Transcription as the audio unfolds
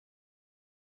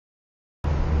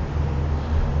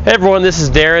Hey everyone, this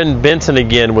is Darin Benton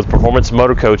again with Performance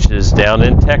Motorcoaches down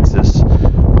in Texas.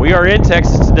 We are in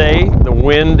Texas today. The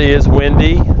wind is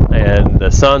windy and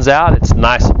the sun's out. It's a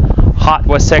nice hot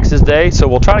West Texas day, so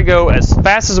we'll try to go as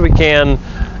fast as we can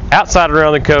outside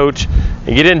around the coach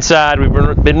and get inside. We've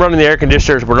been running the air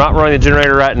conditioners. We're not running the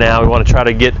generator right now. We want to try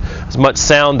to get as much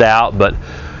sound out, but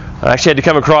I actually had to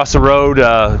come across the road.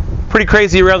 Pretty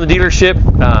crazy around the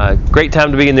dealership. Great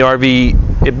time to be in the RV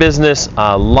business.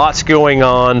 Lots going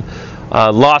on.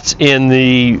 Lots in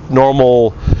the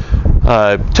normal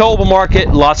towable market.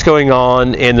 Lots going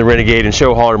on in the Renegade and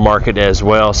show hauler market as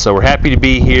well. So we're happy to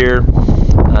be here.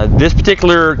 This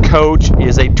particular coach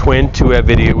is a twin to a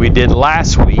video we did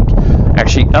last week,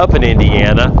 actually up in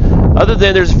Indiana. Other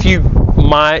than there's a few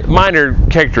minor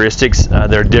characteristics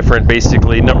that are different.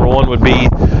 Basically, number one would be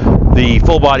the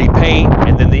full body paint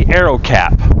and then the aero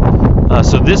cap.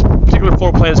 So this particular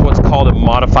floor plan is what's called a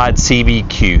modified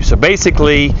CVQ. So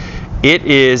basically it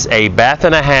is a bath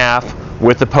and a half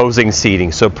with opposing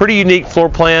seating. So pretty unique floor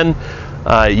plan.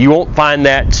 You won't find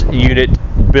that unit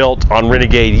built on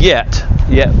Renegade yet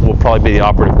will probably be the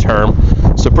operative term.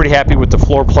 So pretty happy with the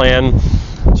floor plan.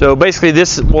 So basically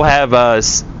this will have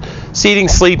seating,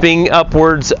 sleeping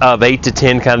upwards of 8 to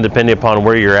 10, kind of depending upon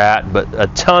where you're at, but a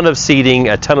ton of seating,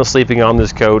 a ton of sleeping on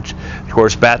this coach. Of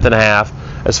course, bath and a half.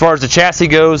 As far as the chassis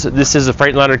goes, this is a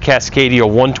Freightliner Cascadia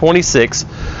 126.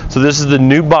 So this is the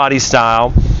new body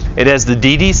style. It has the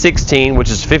DD16, which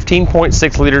is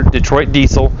 15.6 liter Detroit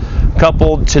diesel,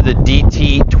 coupled to the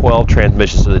DT12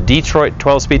 transmission. So the Detroit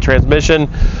 12-speed transmission.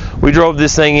 We drove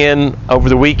this thing in over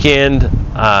the weekend,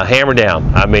 hammer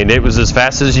down. I mean, it was as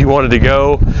fast as you wanted to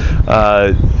go.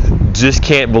 Just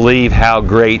can't believe how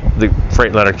great the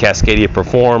Freightliner Cascadia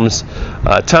performs.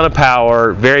 A ton of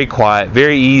power, very quiet,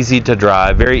 very easy to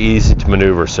drive, very easy to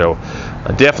maneuver. So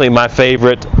definitely my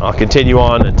favorite. I'll continue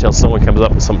on until someone comes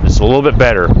up with something just a little bit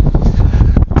better.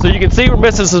 So you can see we're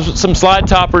missing some slide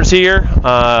toppers here.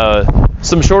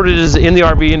 Some shortages in the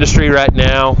RV industry right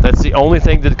now. That's the only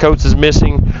thing that the coach is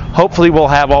missing. Hopefully we'll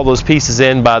have all those pieces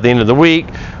in by the end of the week.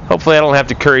 Hopefully I don't have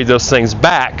to carry those things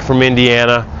back from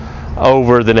Indiana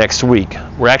over the next week.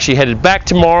 We're actually headed back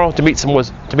tomorrow to meet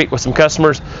with some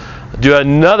customers, do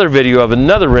another video of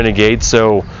another Renegade.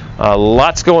 So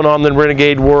lots going on in the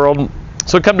Renegade world.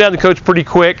 So come down the coach pretty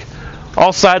quick.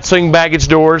 All side swing baggage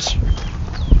doors.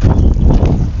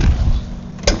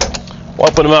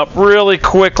 Open them up really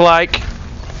quick like.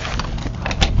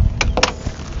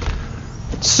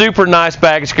 Super nice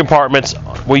baggage compartments.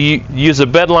 We use a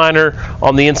bed liner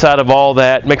on the inside of all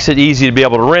that. Makes it easy to be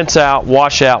able to rinse out,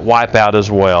 wash out, wipe out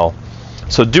as well.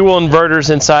 So dual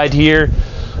inverters inside here.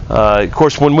 Of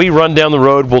course, when we run down the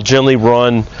road, we'll generally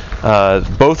run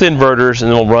both inverters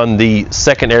and then we'll run the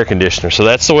second air conditioner. So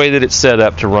that's the way that it's set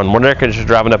up, to run one air conditioner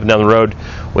driving up and down the road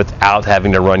without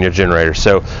having to run your generator.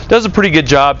 So it does a pretty good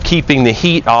job keeping the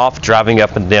heat off driving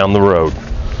up and down the road.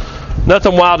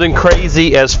 Nothing wild and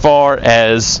crazy as far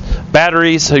as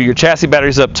batteries. So your chassis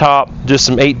batteries up top, just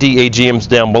some 8D AGMs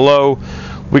down below.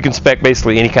 We can spec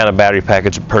basically any kind of battery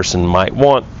package a person might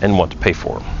want and want to pay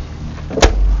for.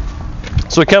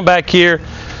 So we come back here.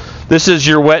 This is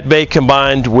your wet bay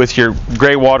combined with your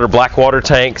gray water, black water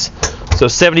tanks. So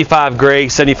 75 gray,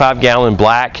 75 gallon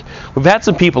black. We've had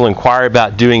some people inquire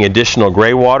about doing additional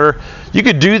gray water. You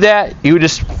could do that. You would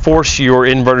just force your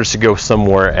inverters to go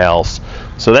somewhere else.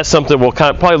 So that's something we'll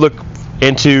probably look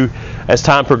into as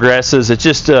time progresses. It's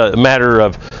just a matter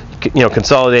of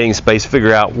consolidating space,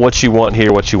 figure out what you want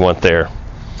here, what you want there.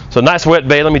 So nice wet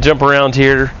bay. Let me jump around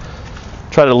here,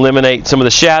 try to eliminate some of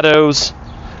the shadows.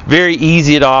 Very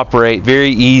easy to operate, very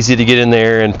easy to get in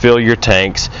there and fill your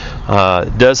tanks.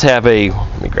 It does have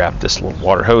let me grab this little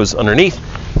water hose underneath.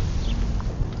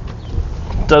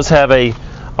 It does have a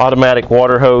automatic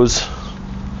water hose.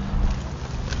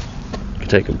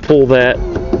 Take and pull that.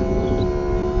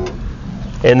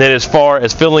 And then as far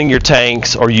as filling your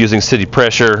tanks or using city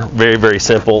pressure, very, very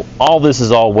simple. All this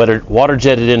is all water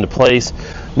jetted into place.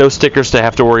 No stickers to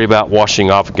have to worry about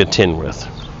washing off and contend with.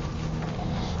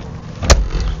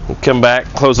 We'll come back,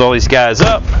 close all these guys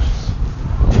up.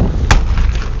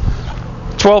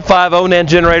 12.5 Onan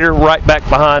generator right back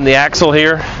behind the axle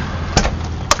here.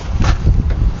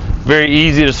 Very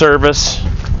easy to service.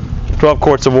 12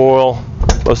 quarts of oil.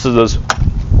 Most of those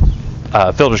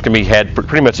filters can be had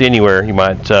pretty much anywhere. You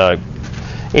might,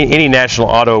 any national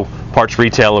auto parts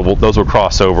retailer, those will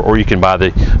cross over, or you can buy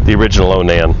the original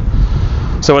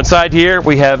Onan. So inside here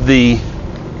we have the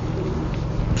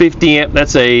 50 amp,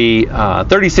 that's a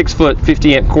 36 foot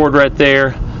 50 amp cord right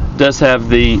there. Does have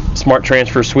the smart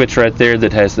transfer switch right there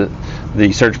that has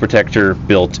the surge protector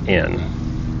built in.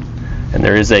 And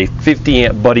there is a 50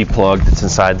 amp buddy plug that's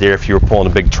inside there if you were pulling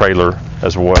a big trailer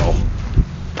as well.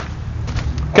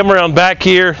 Come around back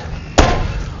here.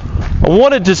 I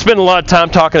wanted to spend a lot of time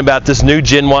talking about this new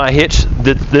Gen Y hitch.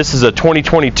 This is a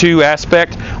 2022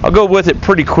 aspect. I'll go with it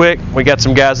pretty quick. We got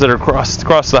some guys that are across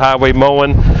the highway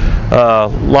mowing.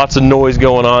 Lots of noise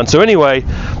going on. So anyway,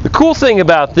 the cool thing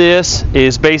about this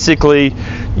is basically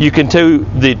you can do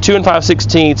the 2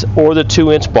 5/16 or the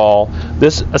 2-inch ball.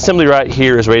 This assembly right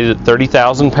here is rated at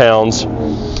 30,000 pounds.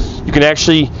 You can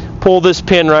actually pull this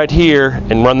pin right here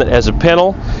and run it as a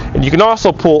pedal, and you can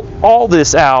also pull all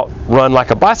this out, run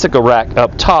like a bicycle rack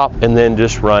up top, and then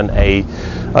just run a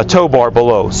tow bar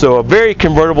below. So a very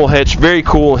convertible hitch, very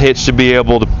cool hitch to be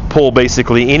able to pull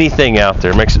basically anything out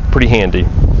there. Makes it pretty handy.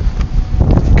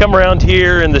 Come around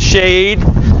here in the shade,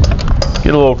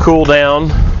 get a little cool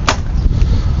down.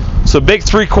 So big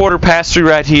 3/4 pass-through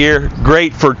right here,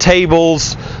 great for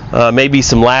tables, maybe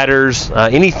some ladders,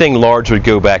 anything large would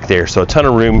go back there. So a ton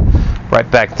of room right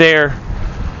back there.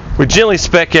 We generally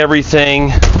spec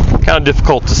everything, kind of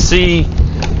difficult to see.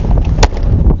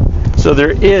 So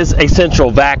there is a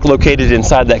central vac located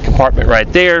inside that compartment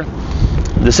right there.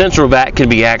 The central vac can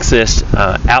be accessed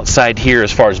outside here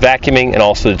as far as vacuuming, and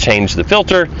also to change the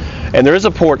filter. And there is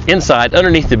a port inside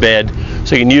underneath the bed,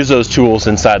 so you can use those tools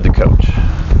inside the coach.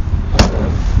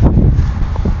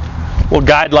 Little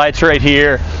guide lights right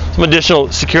here, some additional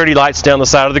security lights down the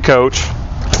side of the coach.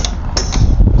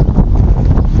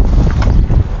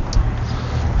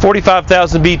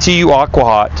 45,000 BTU aqua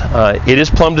hot. It is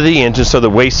plumbed to the engine, so the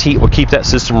waste heat will keep that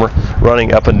system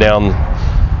running up and down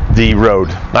the road.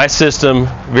 Nice system,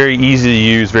 very easy to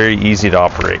use, very easy to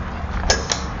operate.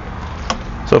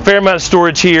 So a fair amount of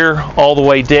storage here all the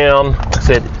way down. Like I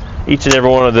said, each and every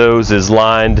one of those is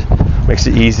lined, makes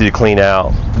it easy to clean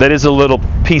out. That is a little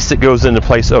piece that goes into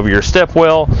place over your step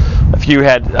well. If you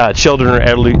had children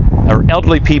or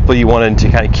elderly people you wanted to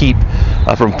kind of keep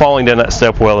from falling down that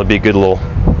step well, it'd be a good little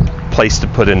place to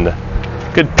put in,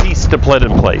 good piece to put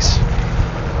in place.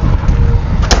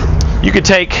 You could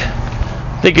take,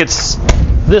 I think it's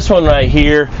this one right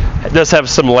here. It does have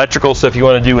some electrical, so if you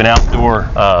want to do an outdoor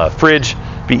fridge,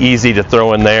 be easy to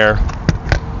throw in there.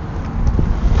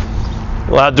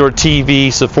 Outdoor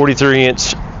TV, so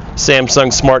 43-inch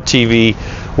Samsung Smart TV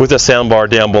with a sound bar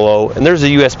down below, and there's a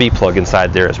USB plug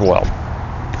inside there as well.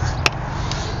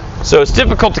 So it's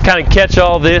difficult to kind of catch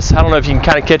all this. I don't know if you can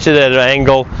kind of catch it at an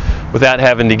angle without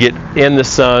having to get in the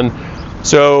sun.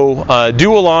 So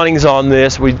dual awnings on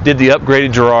this. We did the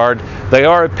upgraded Girard. They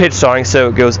are a pitched awning, so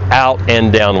it goes out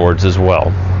and downwards as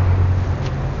well.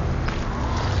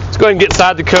 Let's go ahead and get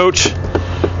inside the coach.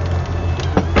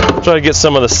 Try to get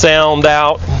some of the sound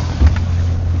out.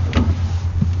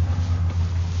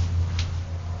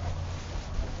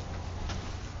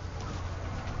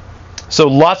 So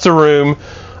lots of room.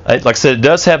 Like I said, it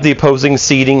does have the opposing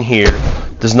seating here.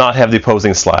 Does not have the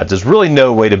opposing slides. There's really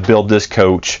no way to build this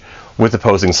coach with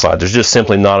opposing slides. There's just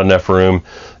simply not enough room.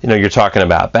 You know, you're talking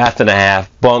about bath and a half,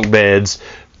 bunk beds,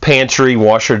 pantry,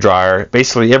 washer, dryer.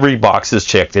 Basically every box is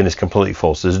checked and is completely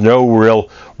full. So there's no real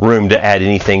room to add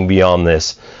anything beyond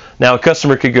this. Now a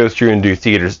customer could go through and do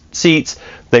theater seats.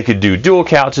 They could do dual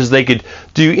couches. They could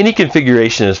do any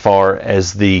configuration as far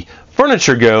as the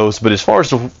furniture goes, but as far as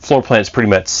the floor plan, it's pretty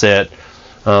much set.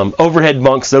 Overhead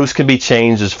bunks, those can be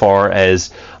changed as far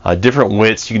as different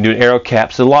widths. You can do an aero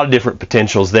cap, so a lot of different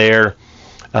potentials there.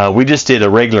 We just did a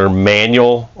regular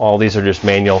manual. All these are just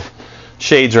manual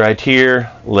shades right here.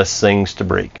 Less things to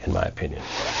break, in my opinion.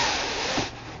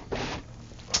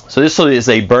 So this is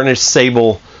a burnished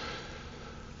sable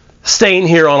stain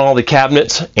here on all the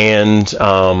cabinets, and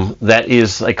that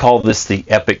is, they call this the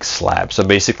Epic slab. So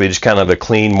basically just kind of a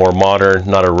clean, more modern,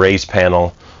 not a raised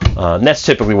panel. And that's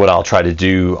typically what I'll try to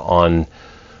do on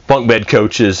bunk bed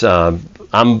coaches.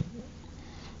 I'm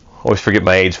always forget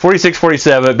my age, 46,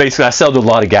 47. Basically, I sell to a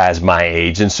lot of guys my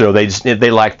age, and so they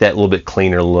like that little bit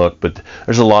cleaner look. But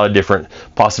there's a lot of different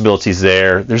possibilities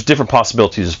there. There's different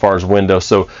possibilities as far as windows.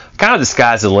 So kind of the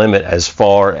sky's the limit as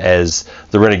far as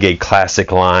the Renegade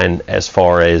Classic line, as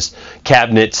far as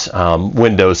cabinets,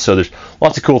 windows. So there's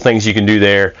lots of cool things you can do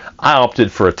there. I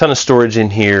opted for a ton of storage in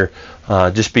here,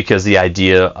 just because the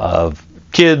idea of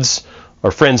kids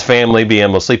or friends, family being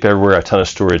able to sleep everywhere, a ton of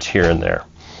storage here and there.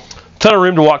 Ton of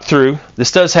room to walk through.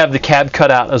 This does have the cab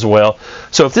cutout as well.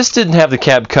 So if this didn't have the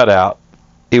cab cutout,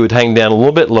 it would hang down a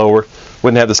little bit lower.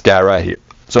 Wouldn't have this guy right here.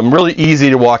 So I'm really easy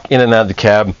to walk in and out of the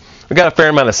cab. We've got a fair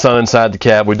amount of sun inside the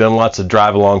cab. We've done lots of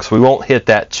drive along, so we won't hit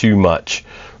that too much.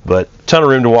 But ton of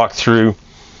room to walk through.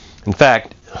 In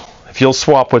fact, if you'll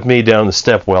swap with me down the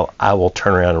step well, I will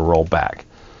turn around and roll back.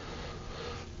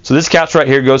 So this couch right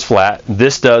here goes flat.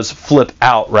 This does flip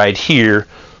out right here.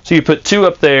 So you put 2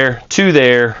 up there, 2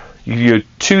 there, you go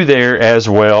 2 there as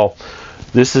well.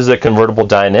 This is a convertible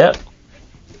dinette,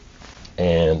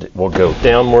 and it will go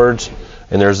downwards,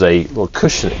 and there's a little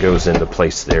cushion that goes into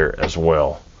place there as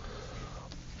well.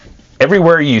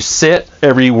 Everywhere you sit,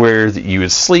 everywhere that you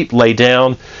would sleep, lay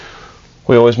down,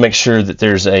 we always make sure that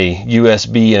there's a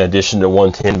USB in addition to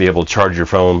 110, be able to charge your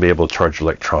phone, be able to charge your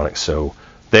electronics. So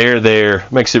there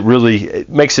makes it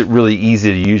really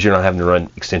easy to use. You're not having to run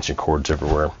extension cords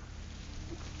everywhere.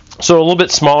 So a little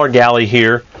bit smaller galley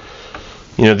here.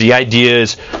 You know, the idea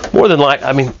is more than like,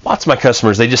 I mean, lots of my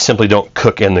customers, they just simply don't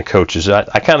cook in the coaches. I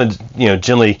kind of, you know,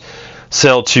 generally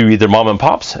sell to either mom and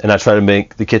pops, and I try to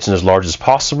make the kitchen as large as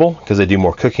possible because they do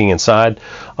more cooking inside.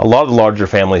 A lot of the larger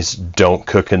families don't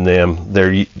cook in them.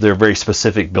 They're very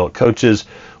specific built coaches,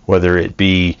 whether it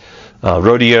be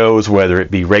rodeos, whether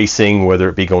it be racing, whether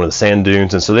it be going to the sand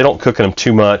dunes, and so they don't cook in them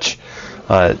too much.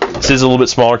 This is a little bit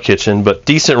smaller kitchen, but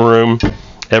decent room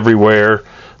everywhere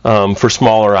for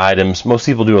smaller items. Most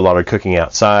people do a lot of cooking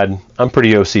outside. I'm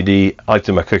pretty OCD. I like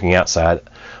to do my cooking outside.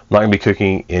 I'm not going to be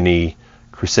cooking any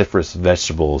cruciferous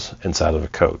vegetables inside of a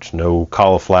coach. No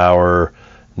cauliflower,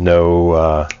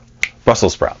 no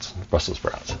Brussels sprouts.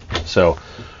 So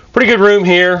pretty good room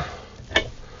here.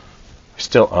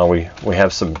 Still, we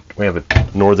have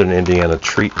a Northern Indiana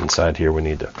treat inside here we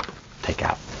need to take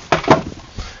out.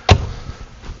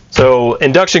 So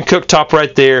induction cooktop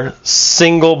right there,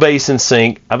 single basin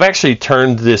sink. I've actually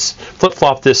turned this,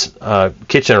 flip-flopped this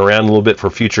kitchen around a little bit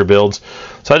for future builds.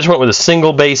 So I just went with a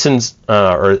single basin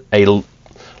or a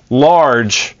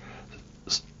large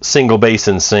single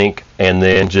basin sink, and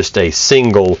then just a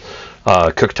single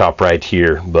cooktop right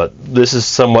here. But this is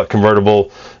somewhat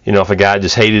convertible. You know, if a guy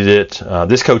just hated it,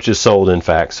 this coach is sold, in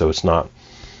fact, so it's not,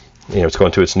 you know, it's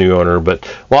going to its new owner. But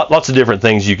lots of different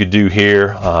things you could do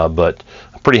here, but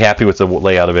I'm pretty happy with the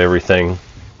layout of everything.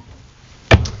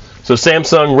 So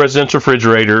Samsung residential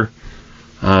refrigerator,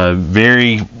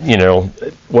 very, you know,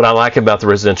 what I like about the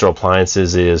residential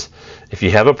appliances is if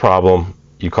you have a problem,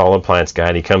 you call an appliance guy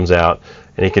and he comes out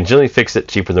and he can generally fix it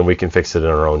cheaper than we can fix it in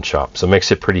our own shop. So it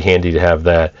makes it pretty handy to have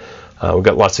that. We've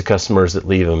got lots of customers that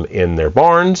leave them in their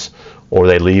barns, or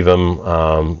they leave them,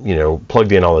 you know,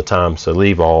 plugged in all the time. So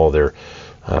leave all their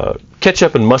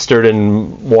ketchup and mustard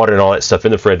and water and all that stuff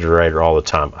in the refrigerator all the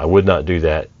time. I would not do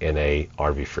that in a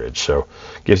RV fridge. So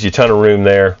gives you a ton of room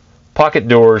there. Pocket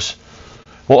doors.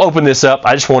 We'll open this up.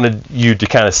 I just wanted you to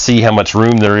kind of see how much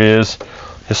room there is.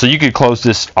 So you could close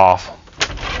this off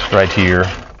right here.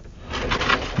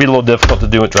 Be a little difficult to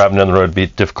do it driving down the road. Be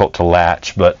difficult to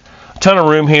latch, but a ton of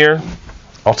room here.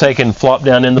 I'll take and flop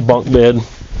down in the bunk bed.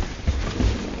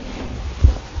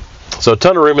 So a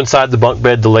ton of room inside the bunk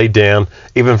bed to lay down,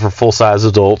 even for full-size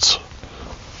adults.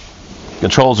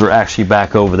 Controls are actually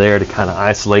back over there to kind of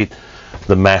isolate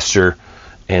the master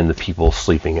and the people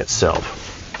sleeping itself.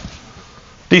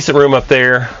 Decent room up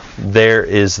there. There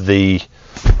is the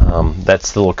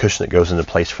that's the little cushion that goes into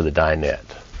place for the dinette.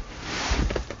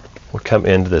 We'll come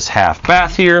into this half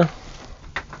bath here.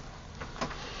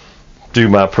 Do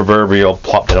my proverbial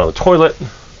plop down on the toilet.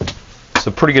 It's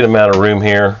a pretty good amount of room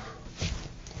here.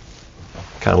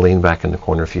 Kind of lean back in the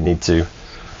corner if you need to.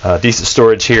 Decent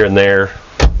storage here and there.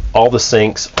 All the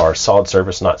sinks are solid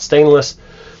surface, not stainless.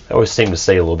 They always seem to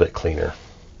stay a little bit cleaner.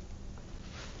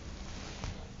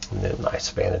 And then nice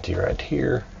vanity right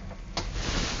here.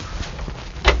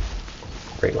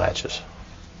 Great latches.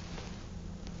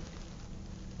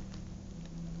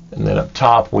 And then up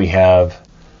top we have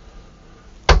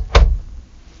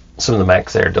some of the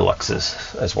Max Air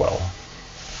Deluxes as well.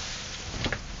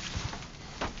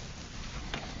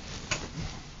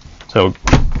 So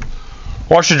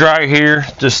washer dryer here,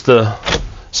 just the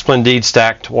Splendide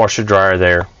stacked washer dryer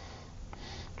there.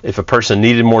 If a person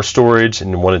needed more storage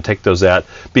and wanted to take those out,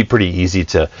 it'd be pretty easy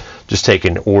to just take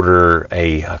and order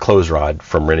a clothes rod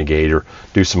from Renegade or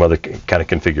do some other kind of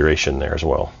configuration there as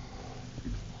well.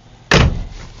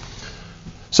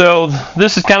 So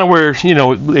this is kind of where, you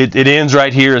know, it ends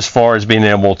right here as far as being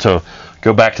able to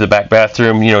go back to the back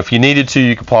bathroom. You know, if you needed to,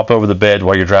 you could plop over the bed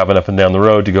while you're driving up and down the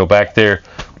road to go back there.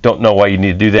 Don't know why you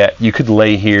need to do that. You could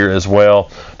lay here as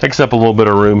well. Takes up a little bit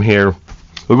of room here.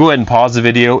 We'll go ahead and pause the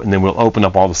video and then we'll open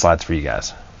up all the slides for you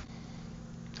guys.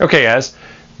 Okay guys,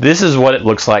 this is what it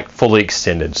looks like fully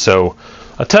extended. So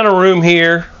a ton of room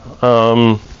here,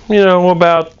 you know,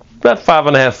 about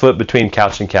 5.5 foot between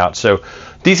couch and couch. So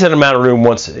decent amount of room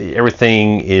once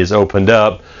everything is opened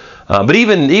up. But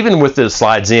even with the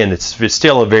slides in, it's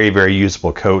still a very, very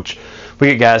usable coach. We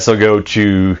get guys that'll go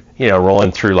to, you know,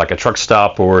 rolling through like a truck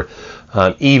stop or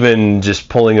even just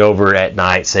pulling over at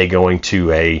night, say going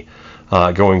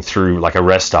through like a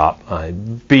rest stop,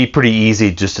 be pretty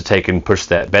easy just to take and push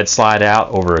that bed slide out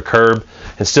over a curb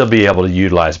and still be able to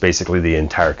utilize basically the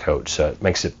entire coach. So it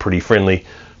makes it pretty friendly,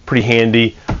 pretty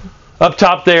handy. Up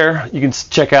top there, you can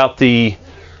check out the,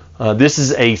 this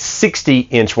is a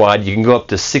 60-inch wide. You can go up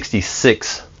to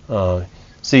 66.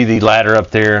 See the ladder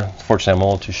up there. Unfortunately, I'm a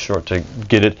little too short to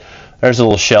get it. There's a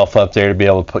little shelf up there to be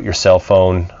able to put your cell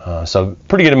phone. So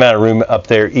pretty good amount of room up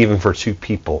there, even for 2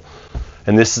 people.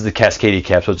 And this is the Cascadia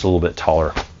cab, so it's a little bit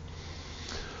taller.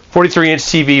 43-inch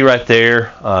TV right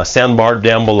there, sound bar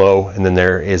down below, and then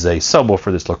there is a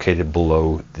subwoofer that's located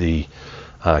below the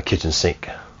kitchen sink.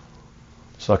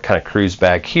 So I'll kind of cruise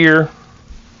back here.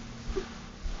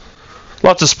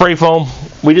 Lots of spray foam.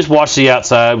 We just washed the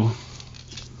outside.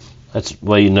 That's the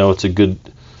way you know it's a good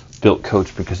built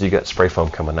coach, because you got spray foam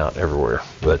coming out everywhere.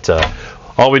 But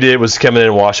all we did was come in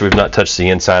and wash it. We've not touched the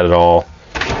inside at all.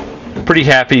 Pretty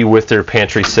happy with their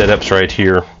pantry setups right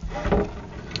here.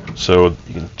 So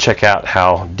you can check out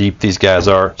how deep these guys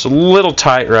are. It's a little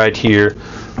tight right here,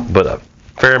 but a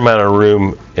fair amount of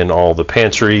room in all the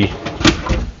pantry.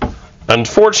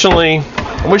 Unfortunately,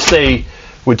 I wish they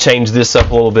would change this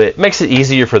up a little bit. It makes it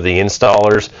easier for the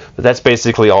installers, but that's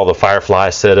basically all the Firefly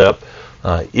setup.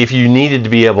 If you needed to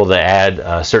be able to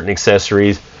add certain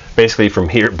accessories, basically from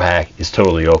here back is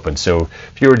totally open. So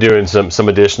if you were doing some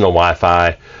additional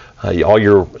Wi-Fi, all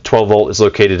your 12 volt is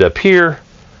located up here,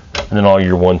 and then all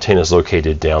your 110 is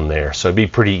located down there. So it'd be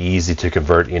pretty easy to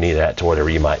convert any of that to whatever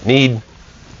you might need.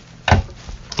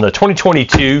 The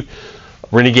 2022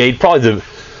 Renegade, probably the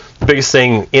biggest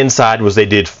thing inside was they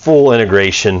did full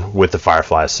integration with the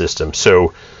Firefly system.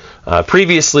 So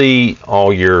previously,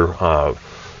 all your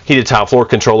heated tile floor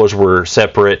controllers were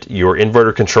separate, your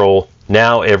inverter control.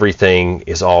 Now everything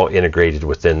is all integrated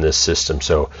within this system.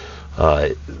 So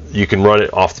you can run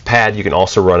it off the pad. You can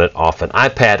also run it off an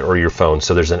iPad or your phone.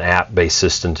 So there's an app-based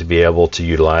system to be able to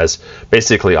utilize,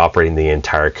 basically operating the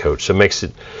entire coach. So it makes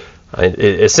it,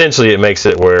 essentially it makes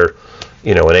it where,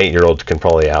 you know, an 8-year-old can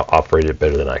probably operate it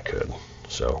better than I could.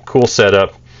 So cool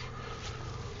setup.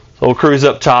 Little cruise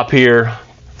up top here.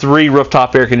 3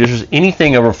 rooftop air conditioners.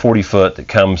 Anything over 40 foot that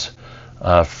comes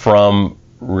from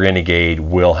Renegade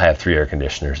will have 3 air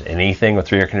conditioners. Anything with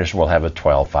 3 air conditioners will have a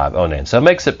 12.5 Onan. So it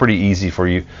makes it pretty easy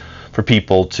for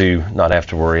people to not have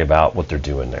to worry about what they're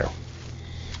doing there.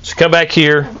 So come back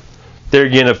here. There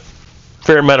again, a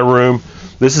fair amount of room.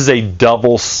 This is a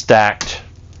double stacked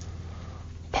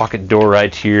pocket door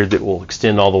right here that will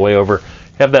extend all the way over.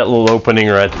 Have that little opening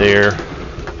right there.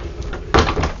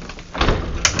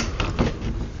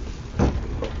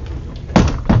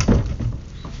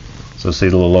 So see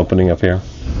the little opening up here?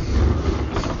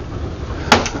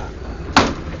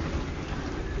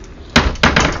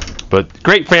 But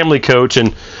great family coach,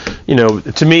 and you know,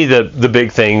 to me the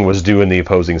big thing was doing the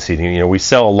opposing seating. You know, we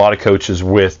sell a lot of coaches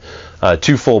with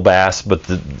 2 full baths, but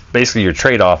basically your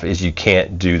trade-off is you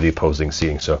can't do the opposing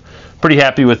seating. So pretty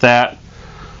happy with that.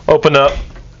 Open up.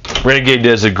 Renegade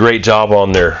does a great job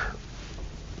on their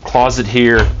closet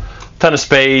here. Ton of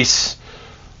space.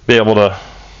 Be able to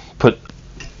put,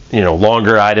 you know,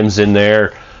 longer items in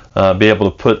there. Be able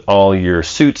to put all your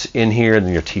suits in here and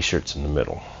then your t-shirts in the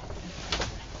middle.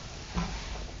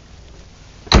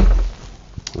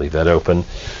 Leave that open.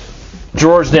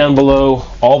 Drawers down below.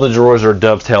 All the drawers are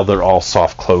dovetailed. They're all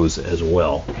soft close as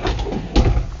well.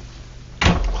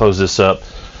 Close this up.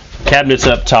 Cabinets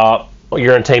up top.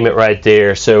 Your entertainment right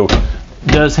there. So it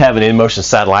does have an in-motion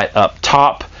satellite up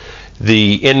top.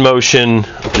 The in-motion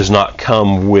does not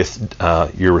come with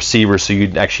your receivers, so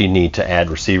you actually need to add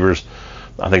receivers.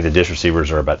 I think the dish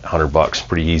receivers are about $100.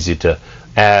 Pretty easy to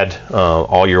add.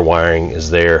 All your wiring is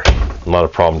there. Not a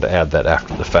problem to add that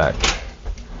after the fact.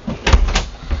 I'm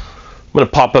going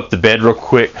to pop up the bed real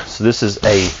quick. So this is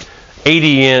a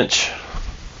 80-inch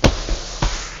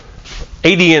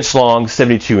long,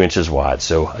 72 inches wide.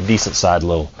 So a decent sized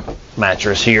little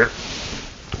mattress here.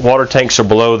 Water tanks are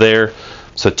below there.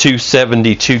 So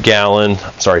 75 gallon,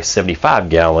 so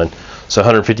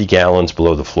 150 gallons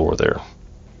below the floor there.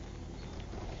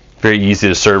 Very easy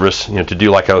to service. You know, to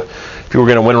do like if you were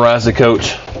going to winterize the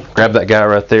coach, grab that guy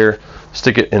right there,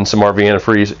 stick it in some RV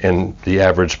antifreeze, and the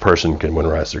average person can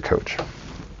winterize their coach.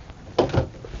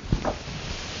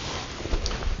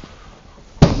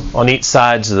 On each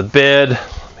sides of the bed,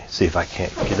 let me see if I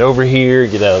can't get over here,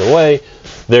 get out of the way.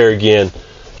 There again,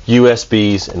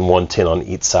 USBs and 110 on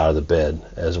each side of the bed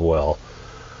as well.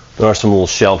 There are some little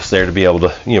shelves there to be able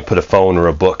to, you know, put a phone or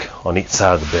a book on each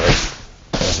side of the bed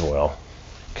as well.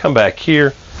 Come back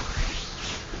here.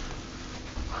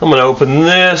 I'm going to open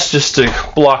this just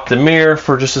to block the mirror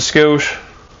for just a skosh.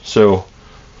 So,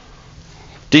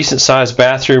 decent sized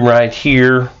bathroom right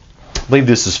here. I believe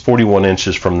this is 41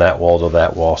 inches from that wall to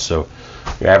that wall. So,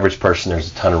 your average person,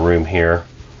 there's a ton of room here.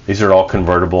 These are all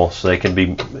convertible, so they can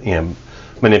be, you know,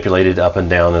 manipulated up and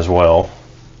down as well.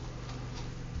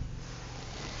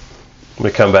 Let me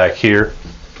come back here.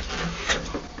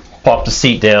 Pop the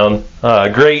seat down.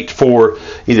 Great for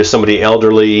either somebody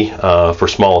elderly, for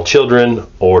small children,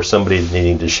 or somebody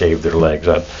needing to shave their legs.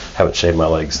 I haven't shaved my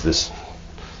legs this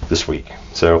week.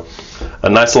 So a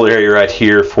nice little area right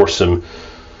here for some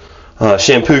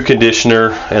shampoo,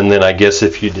 conditioner, and then I guess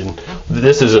if you didn't,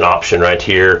 this is an option right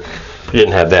here. If you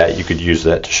didn't have that, you could use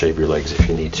that to shave your legs if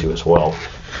you need to as well.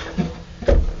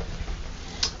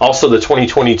 Also the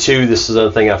 2022, this is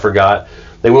another thing I forgot.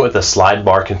 They went with the slide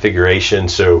bar configuration,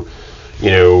 so, you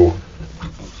know,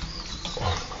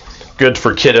 good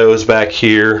for kiddos back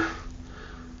here.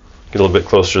 Get a little bit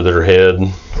closer to their head,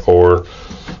 or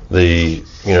the,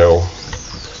 you know,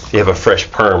 if you have a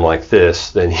fresh perm like this,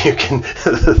 then you can,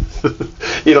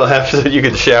 you don't have to, you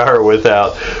can shower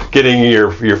without getting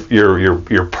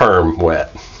your perm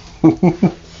wet.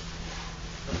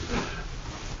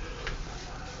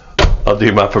 I'll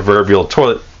do my proverbial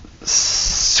toilet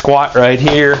squat right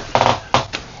here.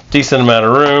 Decent amount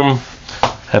of room.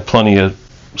 Have plenty of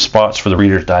spots for the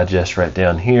Reader's Digest right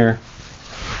down here.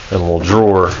 And a little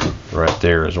drawer right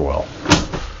there as well.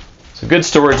 So good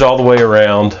storage all the way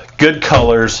around. Good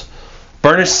colors.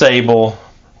 Burnished sable.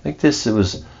 I think this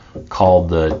was called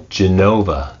the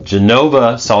Genova.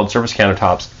 Genova solid surface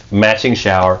countertops, matching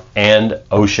shower, and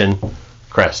ocean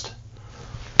crest.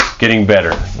 Getting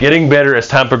better as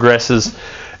time progresses.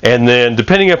 And then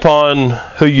depending upon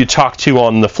who you talk to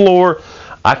on the floor,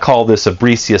 I call this a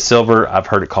Breccia silver. I've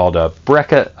heard it called a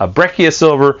Breccia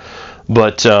silver,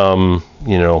 but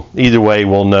you know, either way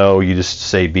we'll know. You just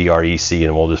say BREC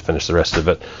and we'll just finish the rest of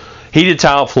it. Heated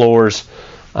tile floors.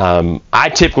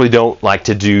 I typically don't like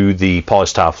to do the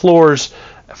polished tile floors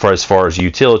for as far as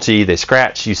utility. They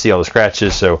scratch. You see all the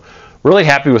scratches. So really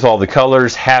happy with all the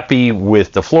colors. Happy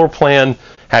with the floor plan.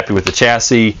 Happy with the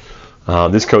chassis.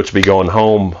 This coach will be going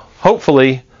home,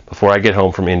 hopefully, before I get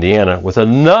home from Indiana, with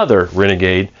another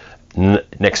Renegade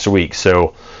next week.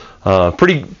 So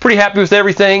pretty happy with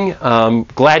everything.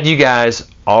 Glad you guys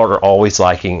are always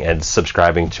liking and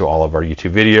subscribing to all of our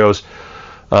YouTube videos.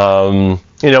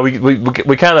 You know,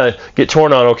 we kind of get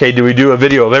torn on, okay, do we do a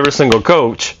video of every single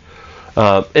coach?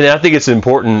 And I think it's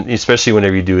important, especially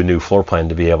whenever you do a new floor plan,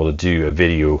 to be able to do a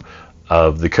video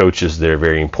of the coaches that are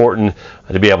very important,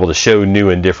 to be able to show new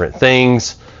and different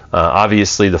things.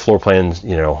 Obviously, the floor plans,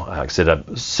 you know, like I said,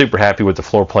 I'm super happy with the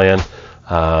floor plan.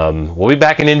 We'll be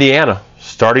back in Indiana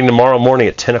starting tomorrow morning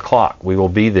at 10 o'clock. We will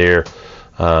be there.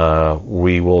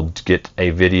 We will get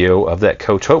a video of that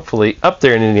coach, hopefully, up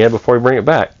there in Indiana before we bring it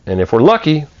back. And if we're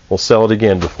lucky, we'll sell it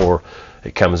again before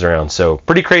it comes around. So,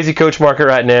 pretty crazy coach market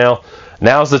right now.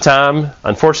 Now's the time.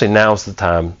 Unfortunately, now's the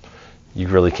time you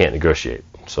really can't negotiate.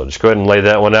 So just go ahead and lay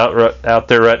that one out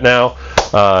there right now.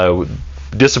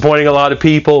 Disappointing a lot of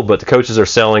people, but the coaches are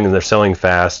selling, and they're selling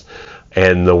fast,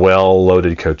 and the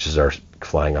well-loaded coaches are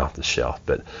flying off the shelf.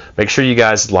 But make sure you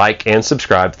guys like and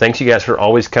subscribe. Thanks you guys for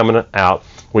always coming out.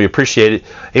 We appreciate it.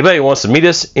 Anybody who wants to meet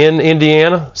us in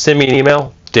Indiana, send me an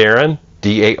email, Darin,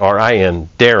 D-A-R-I-N,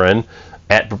 Darin,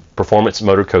 at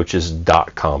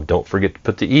performancemotorcoaches.com. Don't forget to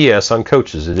put the ES on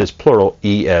coaches. It is plural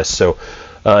ES. So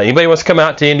anybody wants to come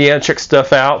out to Indiana, check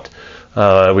stuff out,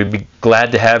 we'd be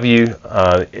glad to have you.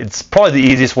 It's probably the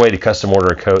easiest way to custom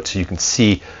order a coat, so you can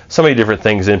see so many different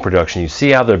things in production. You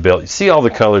see how they're built, you see all the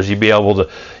colors, you'd be able to,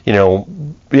 you know,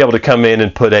 come in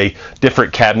and put a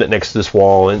different cabinet next to this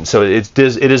wall, and so it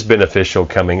is beneficial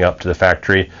coming up to the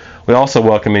factory. We also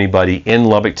welcome anybody in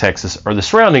Lubbock, Texas, or the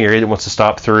surrounding area that wants to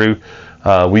stop through.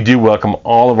 We do welcome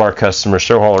all of our customers,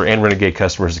 show hauler and Renegade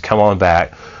customers, to come on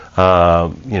back.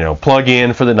 You know, plug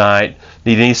in for the night,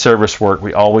 need any service work,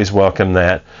 we always welcome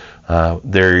that.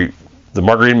 The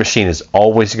Margarita machine is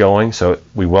always going, so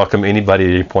we welcome anybody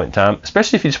at any point in time,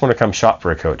 especially if you just want to come shop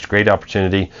for a coach. Great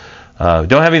opportunity.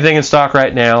 Don't have anything in stock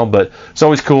right now, but it's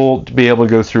always cool to be able to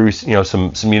go through, you know,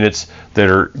 some units that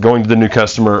are going to the new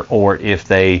customer, or if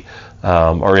they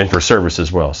are in for service as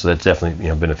well. So that's definitely,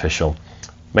 you know, beneficial.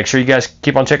 Make sure you guys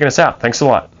keep on checking us out. Thanks a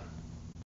lot.